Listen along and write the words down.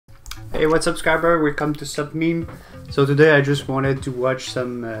Hey, what's up, subscriber? Welcome to Sup Meme. So today I just wanted to watch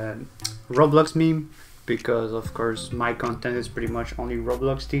some Roblox meme because of course my content is pretty much only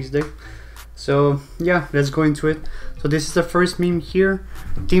Roblox these days. So yeah, let's go into it. So this is the first meme here.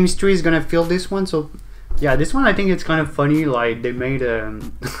 Team 3 is gonna fill this one. So yeah, this one I think it's kind of funny. Like they made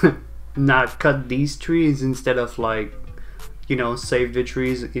not cut these trees instead of like, you know, save the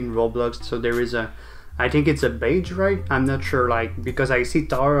trees in Roblox. So there is a, I think it's a beige, right? I'm not sure, like, because I see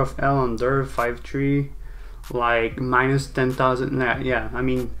Tower of Hell under 5-3, like minus 10,000. Yeah, I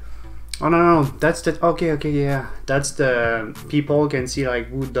mean, oh no, that's the, okay, yeah, that's the people can see like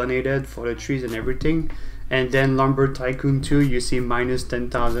who donated for the trees and everything. And then Lumber Tycoon 2, you see minus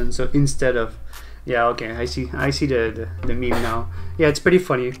 10,000. So instead of, yeah, okay, I see the meme now. Yeah, it's pretty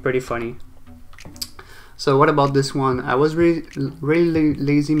funny. So what about this one? I was really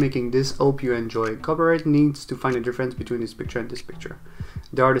lazy making this. Hope you enjoy. Copyright needs to find a difference between this picture and this picture.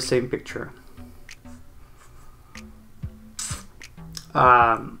 They are the same picture.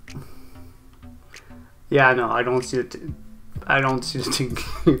 Yeah, no, I don't see it. I don't see the thing.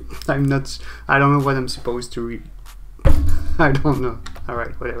 I don't know what I'm supposed to read. I don't know.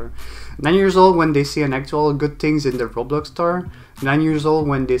 Alright, whatever. 9 years old when they see an actual good things in the Roblox store. 9 years old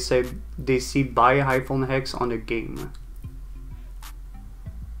when they say they see buy iPhone X on the game.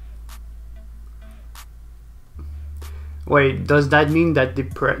 Wait, does that mean that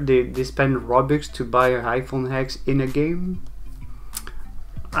they spend Robux to buy an iPhone X in a game?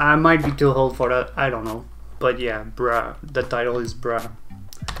 I might be too old for that, I don't know. But yeah, bruh, the title is bruh.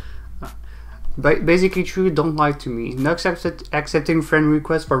 Basically true, don't lie to me. Not accepting friend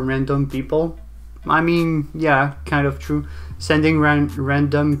requests from random people. I mean, yeah, kind of true. Sending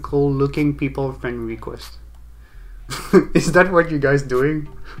random cool looking people friend requests. Is that what you guys doing?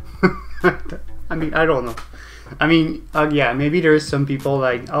 I mean, I don't know. I mean, yeah, maybe there's some people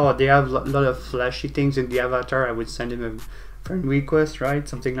like, oh, they have a lot of flashy things in the avatar, I would send them a friend request, right?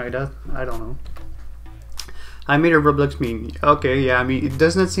 Something like that. I don't know. I made a Roblox meme. Okay, yeah, I mean, it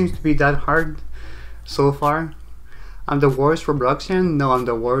does not seem to be that hard so far. I'm the worst Robloxian? No, I'm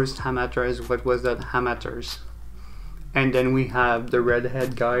the worst amateurs. What was that? Amateurs. And then we have the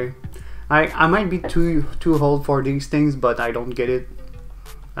redhead guy. I might be too old for these things, but I don't get it.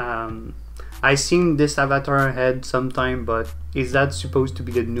 I seen this avatar head sometime, but is that supposed to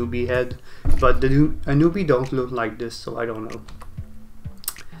be the newbie head? But a newbie don't look like this, so I don't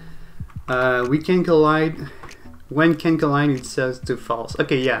know. We can collide. When can collide, it says to false.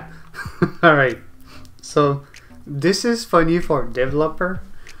 Okay, yeah. Alright. So this is funny for developer.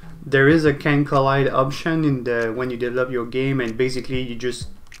 There is a can collide option in the when you develop your game, and basically you just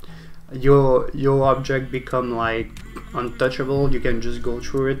your object become like untouchable. You can just go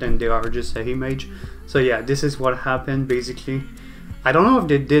through it and they are just an image. So yeah, this is what happened basically. I don't know if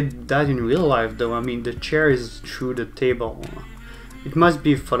they did that in real life though. I mean, the chair is through the table. It must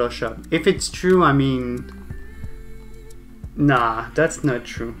be Photoshop. If it's true, I mean, nah, that's not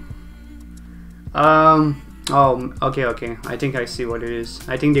true. Oh, okay, I think I see what it is.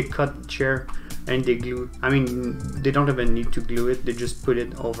 I think they cut the chair and they glue. I mean, they don't even need to glue it, they just put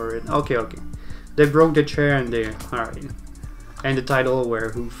it over it. Okay, they broke the chair and they, alright. And the title were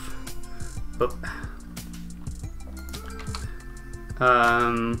hoof. But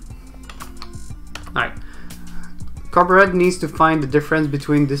alright. Copyright needs to find the difference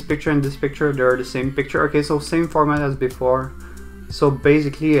between this picture and this picture. They're the same picture. Okay, so same format as before. So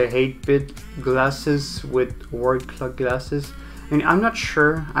basically a 8-bit glasses with word clock glasses. And I'm not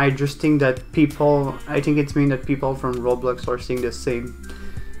sure. I just think that people, I think it's mean that people from Roblox are seeing the same.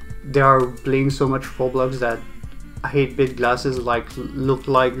 They are playing so much Roblox that 8-bit glasses like look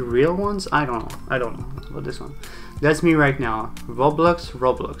like real ones. I don't know about this one. That's me right now.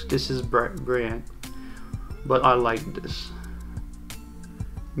 Roblox. This is brilliant. But I like this.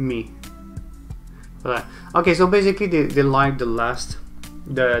 Me. But, okay, so basically they like the last,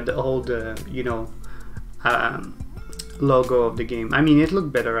 the old, you know, logo of the game. I mean, it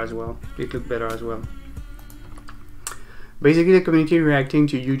looked better as well. Basically, the community reacting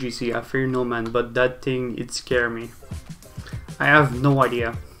to UGC. I fear no man, but that thing, it scared me. I have no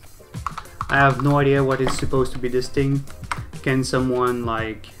idea. What is supposed to be this thing. Can someone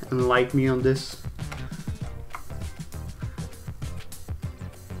like enlighten me on this?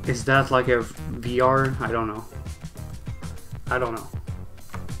 Is that like a VR? I don't know.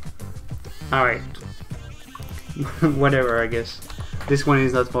 Alright. Whatever, I guess. This one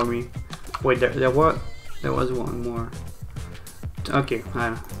is not for me. Wait, there was one more. Okay,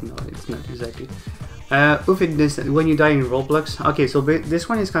 no, it's not exactly. When you die in Roblox. Okay, so this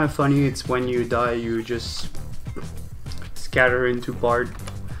one is kind of funny. It's when you die, you just scatter into part.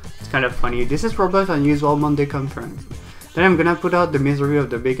 kind of funny. This is Roblox Unusual Monday Conference. Then I'm gonna put out the misery of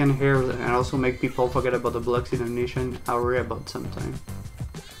the bacon hairs and also make people forget about the blocks in the nation I'll worry about sometime.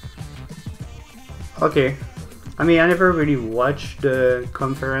 Okay. I mean, I never really watched the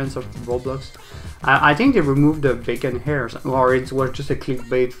conference of Roblox. I think they removed the bacon hairs, or it was just a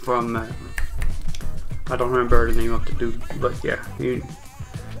clickbait from... I don't remember the name of the dude, but yeah.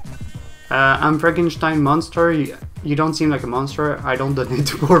 I'm Frankenstein Monster. You don't seem like a monster. I don't donate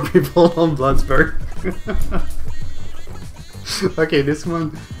to poor people on Bloxburg. Okay, this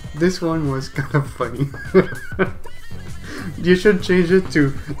one was kind of funny. You should change it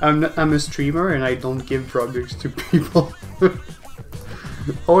to I'm a streamer and I don't give Robux to people.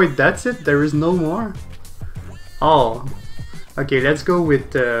 Oh wait, that's it? There is no more? Oh. Okay, let's go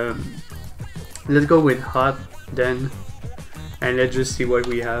with hot then, and let's just see what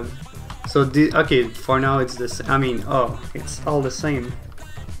we have. So okay, for now it's this. I mean, oh, it's all the same.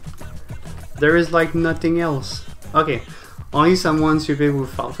 There is like nothing else. Okay, only someone stupid will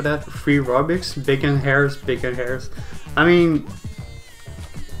fall for that. Free Robux, bacon hairs, bacon hairs. I mean,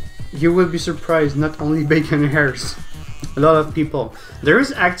 you will be surprised. Not only bacon hairs. A lot of people. There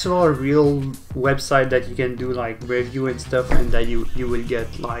is actually a real website that you can do like review and stuff, and that you will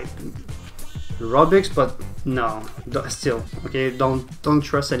get like Robux, but no, still, okay, don't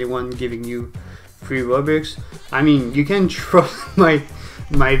trust anyone giving you free Robux. I mean, you can trust my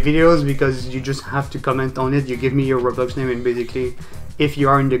videos because you just have to comment on it. You give me your Roblox name, and basically, if you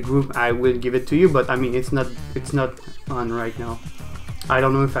are in the group, I will give it to you. But I mean, it's not on right now. I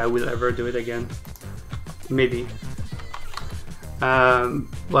don't know if I will ever do it again. Maybe.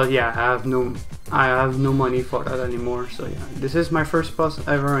 Well, yeah, I have no money for that anymore. So yeah, this is my first post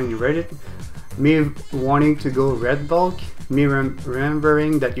ever on Reddit. Me wanting to go red bulk, me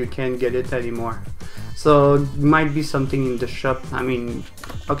remembering that you can't get it anymore. So might be something in the shop. I mean,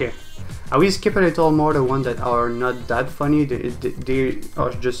 okay, I will skip a little more the ones that are not that funny. They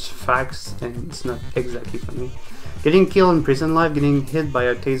are just facts and it's not exactly funny. Getting killed in prison life, getting hit by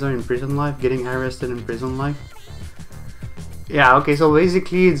a taser in prison life, getting arrested in prison life. Yeah, okay, so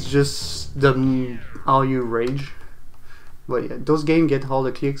basically it's just how you rage. But yeah, those games get all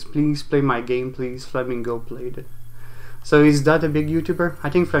the clicks. Please play my game, please. Flamingo played it. So is that a big YouTuber? I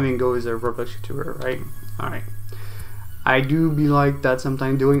think Flamingo is a Roblox YouTuber, right? Alright. I do be like that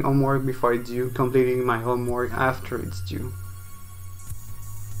sometimes, doing homework before it's due, completing my homework after it's due.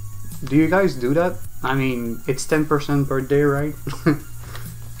 Do you guys do that? I mean, it's 10% per day, right?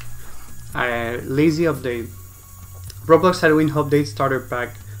 Lazy update. Roblox Halloween update starter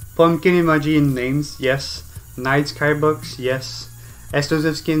pack. Pumpkin emoji in names, yes. Night skybox, yes.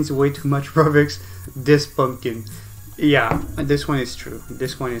 Exclusive skins, way too much Robux. This pumpkin. Yeah, this one is true.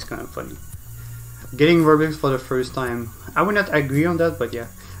 This one is kind of funny. Getting Robux for the first time. I would not agree on that, but yeah.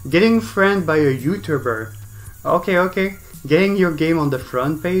 Getting friend by a YouTuber. Okay, okay. Getting your game on the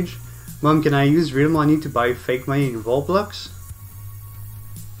front page. Mom, can I use real money to buy fake money in Roblox?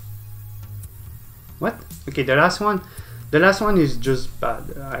 What? Okay, the last one is just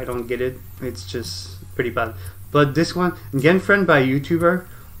bad. I don't get it. It's just pretty bad. But this one, getting friend by a YouTuber,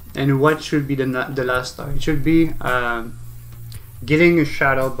 and what should be the last star? It should be getting a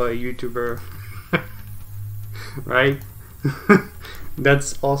shout out by a YouTuber. Right?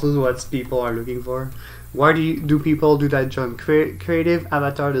 That's also what people are looking for. Why do people do that junk? Creative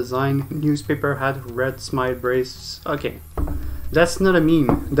avatar design, newspaper hat, red smile brace. Okay, that's not a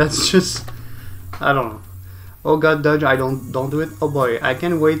meme. That's just, I don't know. Oh god, Dodge, I don't do it. Oh boy, I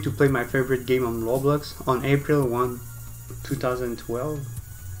can't wait to play my favorite game on Roblox on April 1, 2012.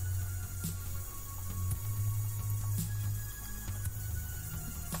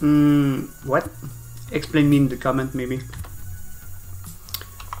 What? Explain me in the comment maybe.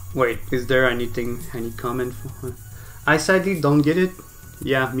 Wait, is there any comment for? I sadly don't get it.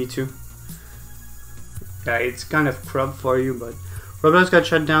 Yeah, me too. Yeah, it's kind of cropped for you, but Roblox got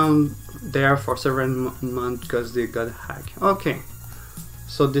shut down there for several months because they got hacked. Okay,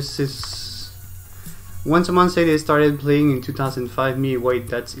 so this is once a month. Say they started playing in 2005. Me, wait,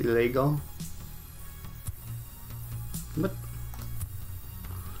 that's illegal. What?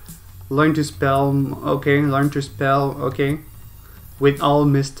 Learn to spell. Okay, learn to spell. Okay. With all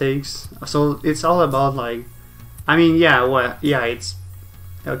mistakes, so it's all about like, I mean, yeah, well, yeah, it's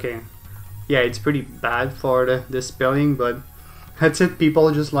okay, yeah, it's pretty bad for the spelling, but that's it. People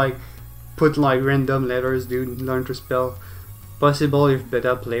just like put like random letters, dude. Learn to spell. Possible if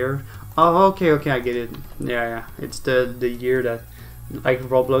beta player. Oh, okay, I get it. Yeah, it's the year that like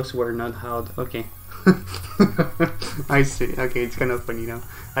Roblox were not out. Okay. I see. Okay, it's kind of funny now.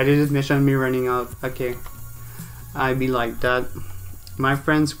 I didn't mention me running out. Okay, I be like that. My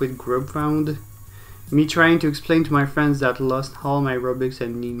friends with group round. Me trying to explain to my friends that lost all my Robux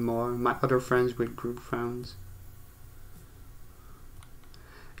and need more. My other friends with group rounds.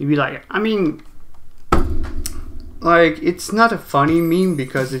 You'd be like, I mean, like, it's not a funny meme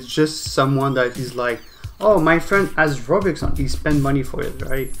because it's just someone that is like, oh, my friend has Robux, he spend money for it,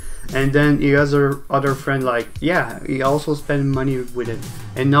 right? And then he has other friend like, yeah, he also spend money with it.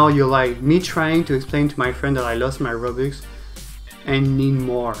 And now you're like, me trying to explain to my friend that I lost my Robux and need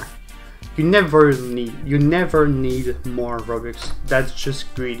more. You never need more Robux. That's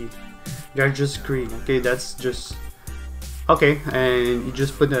just greedy. You're just greedy, okay? That's just... Okay, and you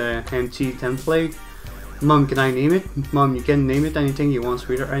just put an empty template. Mom, can I name it? Mom, you can name it anything you want,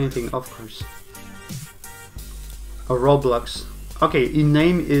 sweetheart. Anything, of course. A Roblox. Okay, his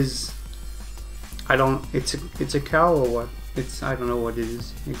name is... I don't... It's a cow or what? I don't know what it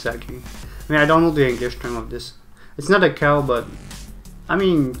is exactly. I mean, I don't know the English term of this. It's not a cow, but... I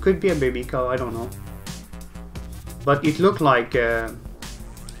mean, could be a baby cow, I don't know. But it looked like a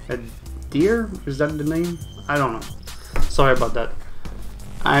deer? Is that the name? I don't know. Sorry about that.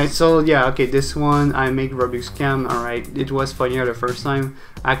 So yeah, okay, this one, I make Roblox scam. Alright, it was funnier the first time.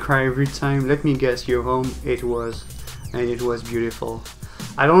 I cry every time. Let me guess, you're home. It was. And it was beautiful.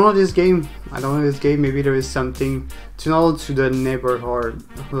 I don't know this game. Maybe there is something to know to the neighborhood.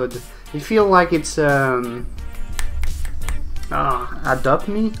 I feel like it's adopt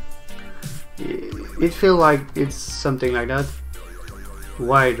me. It feel like it's something like that.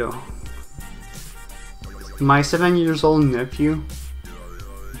 Why though? My 7 years old nephew.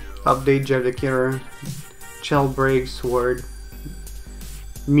 Update Jeff the Killer. Jailbreak Sword.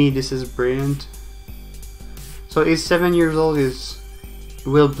 Me, this is brilliant. So he's 7 years old,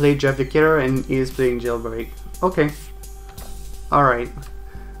 will play Jeff the Killer and he is playing Jailbreak. Okay. Alright.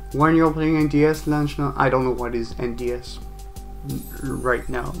 When you're playing NDS launch now, I don't know what is NDS right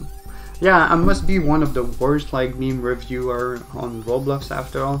now. Yeah, I must be one of the worst like meme reviewer on Roblox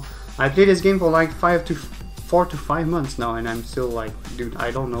after all. I played this game for like 4 to 5 months now and I'm still like, dude,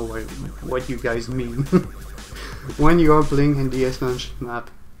 I don't know what you guys mean. When you are playing NDS launch map.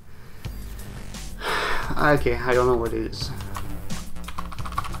 Okay, I don't know what it is.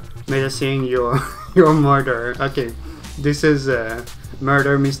 Meta saying you're murderer. Okay, this is a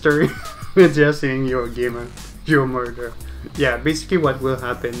murder mystery. Just saying you're a gamer, you're a murderer. Yeah, basically what will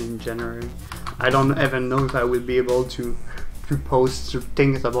happen in January. I don't even know if I will be able to post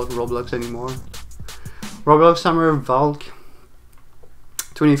things about Roblox anymore. Roblox Summer Valk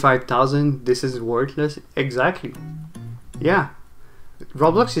 25,000. This is worthless. Exactly. Yeah.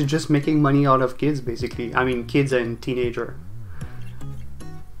 Roblox is just making money out of kids basically. I mean kids and teenager.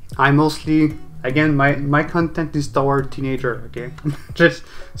 I mostly, again, my content is toward teenager, okay? Just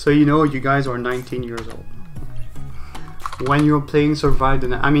so you know, you guys are 19 years old. When you're playing Survive the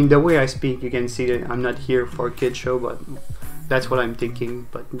Night, I mean the way I speak you can see that I'm not here for a kid show, but that's what I'm thinking.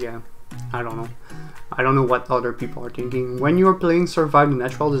 But yeah, I don't know. I don't know what other people are thinking. When you're playing Survive the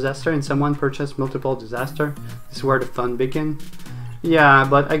Natural Disaster and someone purchased multiple disaster, this is where the fun begins. Yeah,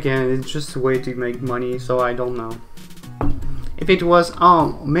 but again, it's just a way to make money, so I don't know. If it was,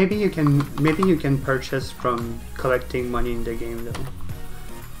 oh, maybe you can purchase from collecting money in the game though.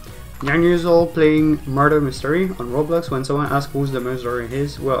 9 years old playing murder mystery on Roblox. When someone asks who's the murderer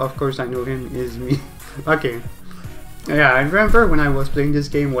is, well, of course I know him, is me. Okay. Yeah, I remember when I was playing this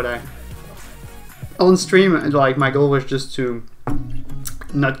game, on stream, like my goal was just to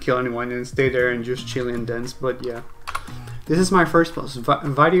not kill anyone and stay there and just chill and dance, but yeah. This is my first post.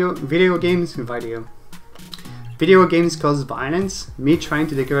 Video games cause violence. Me trying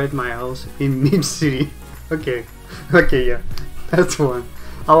to decorate my house in Meme City. Okay, yeah, that's one.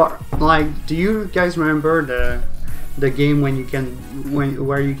 Like, do you guys remember the game when you can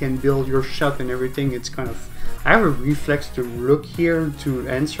where you can build your shop and everything? It's kind of, I have a reflex to look here to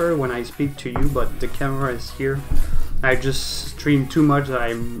answer when I speak to you, but the camera is here. I just stream too much that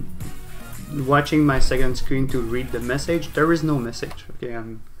I'm watching my second screen to read the message. There is no message. Okay,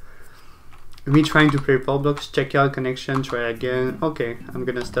 me trying to play Roblox. Check out connection. Try again. Okay, I'm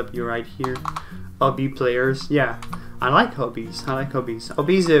gonna stop you right here. Hobby players. Yeah, I like hobbies.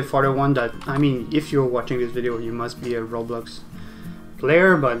 Hobbies for the one that, I mean, if you're watching this video, you must be a Roblox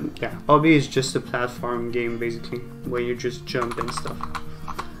player. But yeah, hobby is just a platform game basically where you just jump and stuff.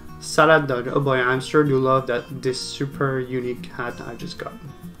 Salad Dodge. Oh boy, I'm sure you love this super unique hat I just got.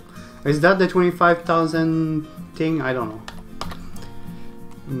 Is that the 25,000 thing? I don't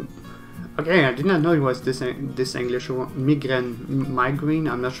know. Okay, I did not know it was this English one. Migraine.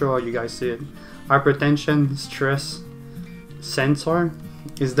 I'm not sure how you guys say it. Hypertension, stress, sensor.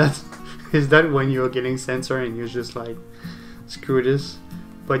 Is that when you're getting sensor and you're just like screw this.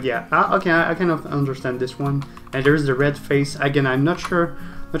 But yeah, okay, I kind of understand this one. And there's the red face again. I'm not sure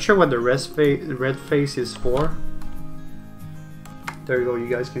what the red face is for. There you go. You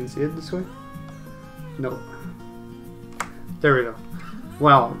guys can see it this way. No. There we go.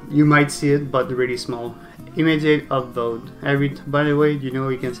 Well, you might see it, but really small. Immediate upvote. By the way, you know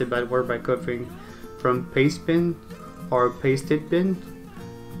you can say bad word by copying from paste bin or pasted bin.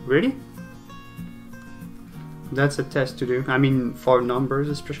 Really? That's a test to do. I mean, for numbers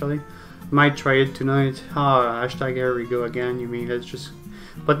especially. Might try it tonight. Hashtag here we go again. You mean let's just.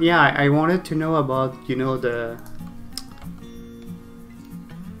 But yeah, I wanted to know about, you know, the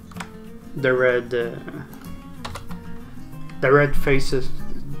red faces.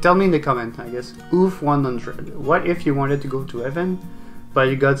 Tell me in the comment, I guess. Oof 100. What if you wanted to go to heaven, but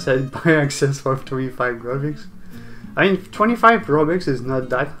you got said buy access for 25 Robux? I mean, 25 Robux is not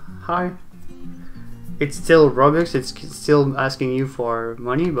that high. It's still Robux, it's still asking you for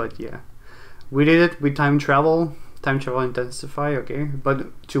money, but yeah. We did it with time travel. Time travel intensify, okay.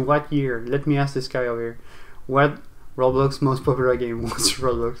 But to what year? Let me ask this guy over here. What Roblox most popular game was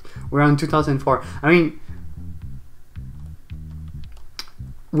Roblox? We're on 2004. I mean,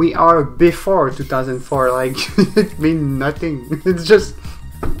 we are before 2004, like, it means nothing. It's just,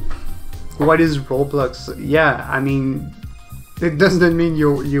 what is Roblox? Yeah, I mean, it doesn't mean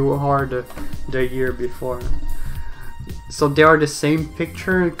you are the year before. So they are the same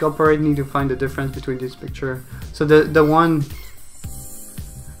picture. Corporate need to find the difference between this picture. So the one,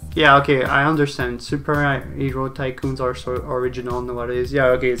 yeah, okay, I understand. Super Hero Tycoons are so original nowadays. Yeah,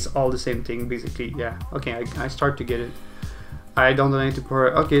 okay, it's all the same thing basically. Yeah, okay, I start to get it. I don't donate to poor.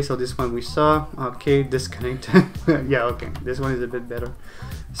 Okay, so this one we saw. Okay, disconnected. Yeah, okay, this one is a bit better.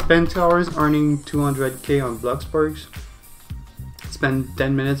 Spend 2 hours earning 200k on Bloxburgs. Spend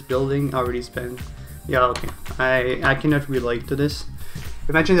 10 minutes building. Already spent. Yeah, okay. I cannot relate to this.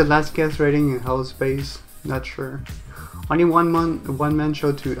 Imagine the last guest rating in house space. Not sure. Only one man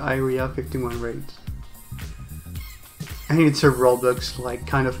show to Area 51 raids. And it's a Roblox like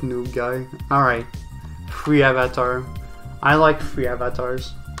kind of noob guy. Alright. Free avatar. I like free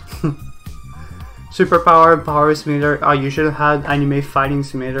avatars. Superpower, power simulator. Oh, you should have had anime fighting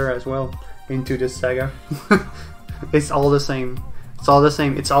simulator as well into this saga. It's all the same. It's all the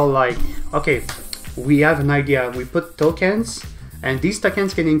same. It's all like, okay, we have an idea. We put tokens, and these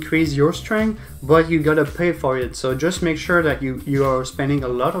tokens can increase your strength, but you gotta pay for it. So just make sure that you are spending a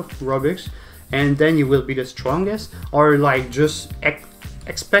lot of Robux, and then you will be the strongest. Or like just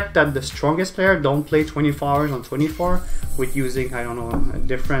expect that the strongest player don't play 24 hours on 24 with using, I don't know, a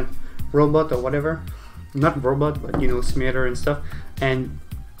different robot or whatever. Not robot, but you know, simulator and stuff, and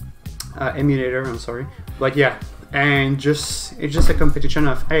emulator, I'm sorry. But yeah, and it's just a competition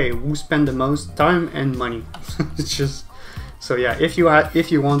of, hey, who spend the most time and money. It's just, so yeah, if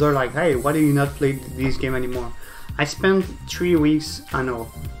you wonder like, hey, why do you not play this game anymore? I spent 3 weeks, I know,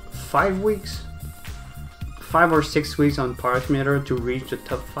 5 weeks, 5 or 6 weeks on Power Simulator to reach the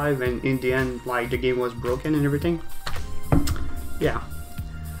top 5, and in the end, like, the game was broken and everything. Yeah.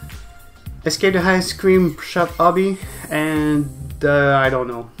 Escape the ice cream shop hobby, and I don't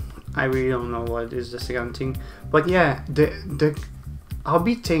know. I really don't know what is the second thing. But yeah, the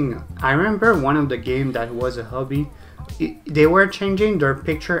hobby thing, I remember one of the game that was a hobby. They were changing their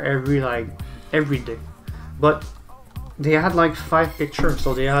picture every day. But they had like 5 pictures,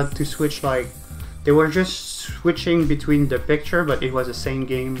 so they had to switch, like, they were just switching between the picture, but it was the same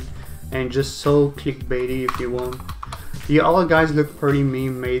game, and just so clickbaity if you want. You all guys look pretty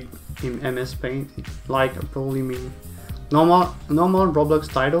meme made in MS Paint, like a probably meme. Normal Roblox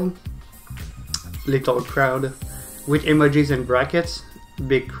title, little crowd, with emojis and brackets,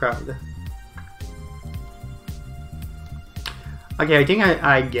 big crowd. Okay, I think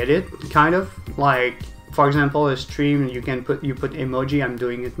I get it, kind of. Like, for example, a stream, you put emoji. I'm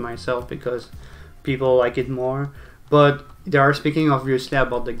doing it myself because people like it more. But they are speaking obviously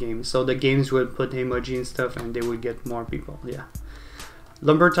about the game, so the games will put emoji and stuff, and they will get more people. Yeah.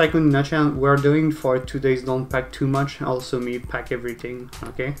 Lumber Tycoon nutshell. We're doing for 2 days. Don't pack too much. Also, me pack everything.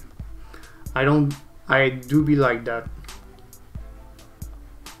 Okay. I do be like that.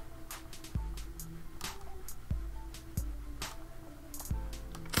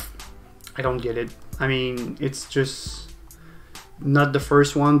 I don't get it. I mean, it's just not the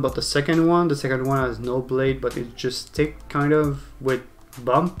first one, but the second one. The second one has no blade, but it just stick kind of with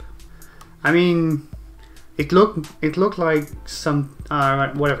bump. I mean, it looked like some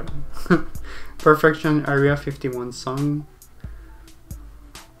whatever. Perfection Area 51 song.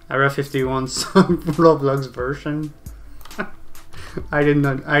 Area 51 song Roblox version. I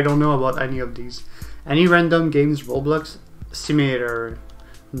don't know about any of these. Any random games Roblox? simulator,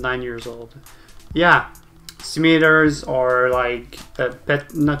 9 years old. Yeah, simulators are like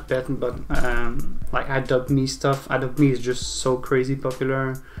not pet, but like Adopt Me stuff. Adopt Me is just so crazy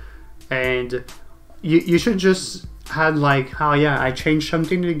popular, and you should just had like, oh yeah, I changed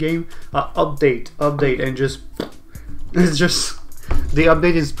something in the game, update, and just it's just the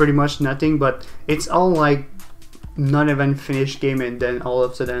update is pretty much nothing, but it's all like not even finished game, and then all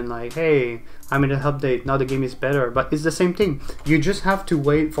of a sudden like, hey, I made an update, now the game is better. But it's the same thing. You just have to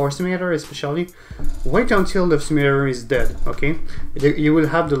wait for simulator, especially wait until the simulator is dead. Okay, you will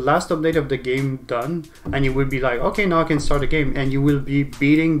have the last update of the game done, and you will be like, okay, now I can start the game, and you will be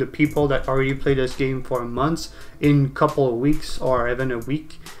beating the people that already played this game for months in a couple of weeks or even a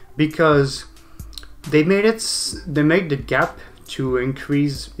week, because they made the gap to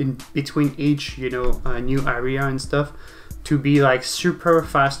increase in between each, you know, new area and stuff, to be like super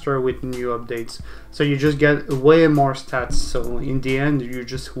faster with new updates. So you just get way more stats. So in the end, you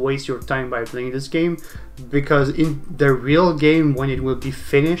just waste your time by playing this game, because in the real game, when it will be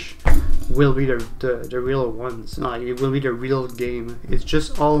finished, will be the real ones. Like, it will be the real game. It's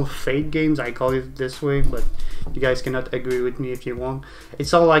just all fake games. I call it this way, but you guys cannot agree with me if you want.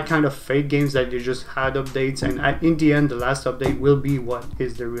 It's all like kind of fake games that you just had updates, and in the end, the last update will be what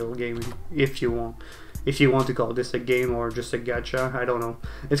is the real game, if you want. If you want to call this a game or just a gacha, I don't know.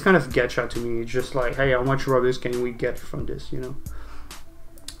 It's kind of gacha to me. It's just like, hey, how much Robux can we get from this, you know?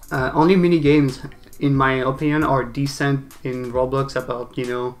 Only mini games, in my opinion, are decent in Roblox about, you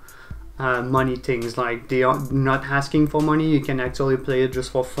know, money things. Like, they are not asking for money. You can actually play it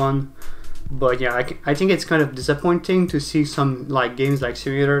just for fun. But yeah, I think it's kind of disappointing to see some like games like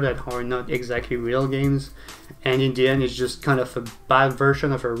Simulator that are not exactly real games, and in the end it's just kind of a bad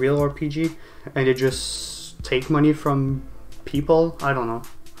version of a real RPG, and they just take money from people. I don't know.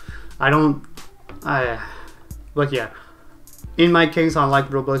 But yeah, in my case, I like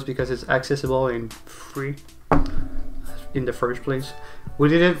Roblox because it's accessible and free in the first place. We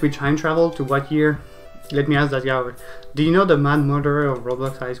did it with time travel to what year? Let me ask that guy. Do you know the Mad Murderer of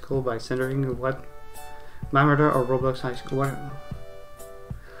Roblox High School by centering what? Mad Murderer of Roblox High School. What?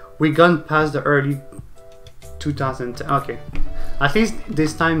 We gone past the early 2010. Okay. At least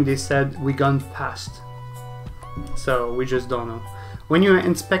this time they said we gone past. So we just don't know. When you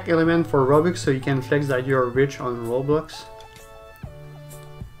inspect element for Robux, so you can flex that you're rich on Roblox.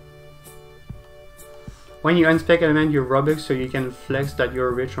 When you inspect element your Robux, so you can flex that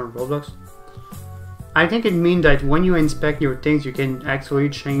you're rich on Roblox. I think it means that when you inspect your things, you can actually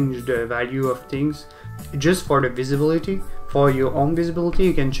change the value of things just for the visibility. For your own visibility,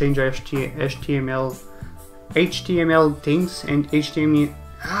 you can change HTML things and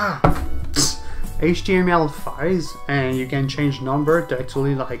HTML files, and you can change number to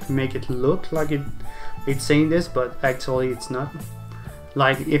actually like make it look like it's saying this, but actually it's not.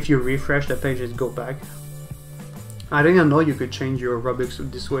 Like, if you refresh the page, it go back. I didn't know you could change your Robux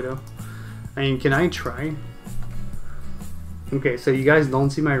this way though. I mean, can I try? Okay, so you guys don't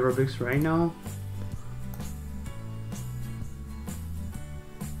see my Robux right now.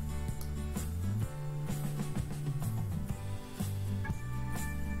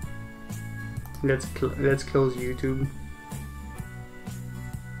 Let's close YouTube.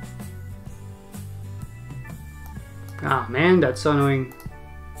 Ah man, that's so annoying.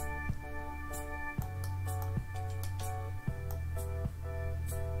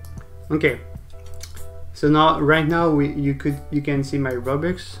 Okay, so now right now you can see my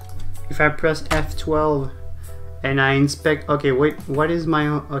Robux. If I press F12 and I inspect, okay, wait, what is my,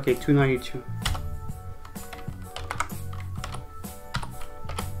 okay, 292.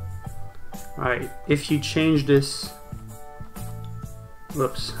 Alright, if you change this,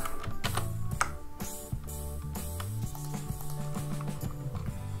 whoops.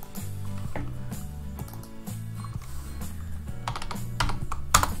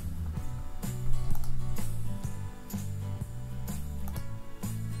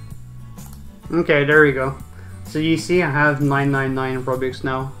 Okay, there we go. So you see I have 999 Robux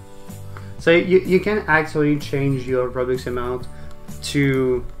now. So you can actually change your Robux amount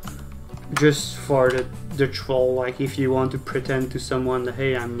to just for the troll, like if you want to pretend to someone that,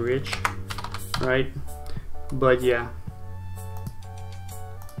 hey, I'm rich, right? But yeah.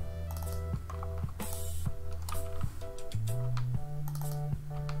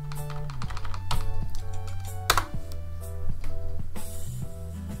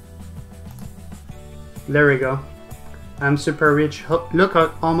 There we go. I'm super rich. Look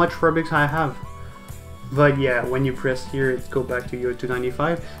at how much Robux I have. But yeah, when you press here, it go back to your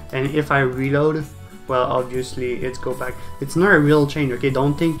 295. And if I reload, well, obviously it's go back. It's not a real change, okay?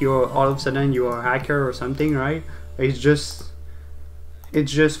 Don't think you're all of a sudden you're a hacker or something, right? It's just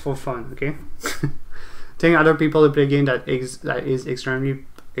for fun, okay? Telling other people to play a game that is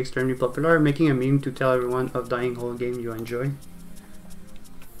extremely popular, making a meme to tell everyone of dying whole game you enjoy.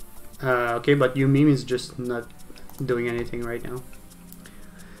 Okay, but your meme is just not doing anything right now.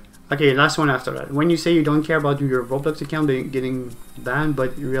 Okay, last one after that. When you say you don't care about your Roblox account getting banned,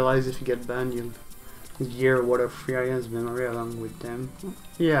 but you realize if you get banned, you'll year worth of free items memory along with them.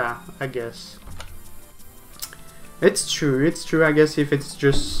 Yeah, I guess. It's true, I guess, if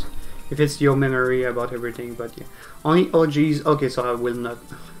it's your memory about everything, but yeah. Only OGs, okay, so I will not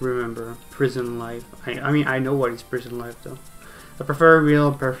remember prison life. I mean, I know what is prison life though. I prefer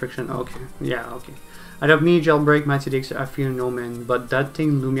real perfection, okay, yeah, okay. Adopt Me, Jailbreak, Matidix, I Feel No Man, but that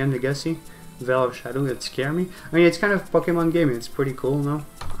thing, Lumion Legacy, Veil of Shadow, it scared me. I mean, it's kind of Pokemon game, it's pretty cool, no?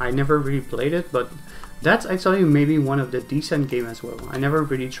 I never really played it, but that's actually maybe one of the decent game as well. I never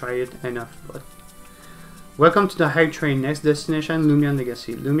really tried it enough, but... Welcome to the hype train. Next destination, Lumion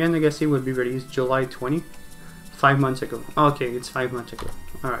Legacy. Lumion Legacy will be released July 20, 5 months ago. Okay, it's 5 months ago.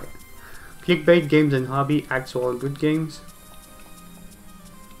 Alright. Clickbait games and hobby, actual good games.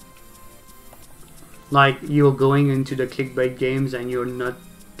 Like, you're going into the clickbait games and you're not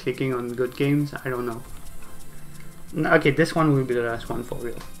clicking on good games? I don't know. Okay, this one will be the last one for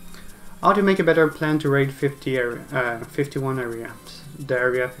real. How to make a better plan to raid 51 areas. The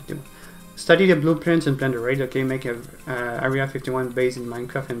area 51. Study the blueprints and plan the raid. Okay, make a area 51 base in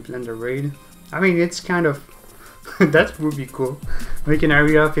Minecraft and plan the raid. I mean, it's kind of... that would be cool. Make an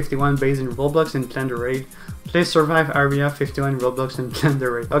area 51 base in Roblox and plan the raid. Play survive area 51 Roblox and plan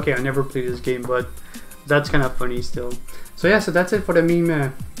the raid. Okay, I never played this game, but that's kind of funny still. So yeah, so that's it for the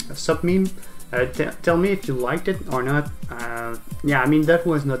meme, Sup Meme. Tell me if you liked it or not. Yeah, I mean, that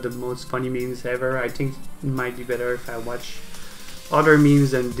was not the most funny memes ever. I think it might be better if I watch other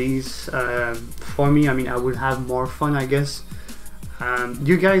memes than these. For me, I mean, I would have more fun, I guess.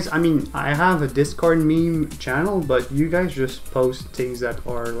 You guys, I mean, I have a Discord meme channel, but you guys just post things that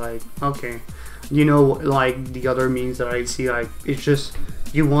are like, okay, you know, like the other memes that I see, like, it's just,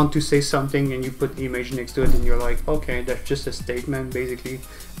 you want to say something and you put the image next to it and you're like, okay, that's just a statement, basically.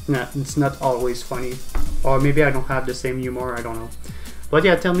 It's not always funny. Or maybe I don't have the same humor, I don't know. But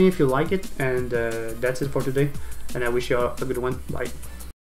yeah, tell me if you like it, and that's it for today. And I wish you all a good one. Bye.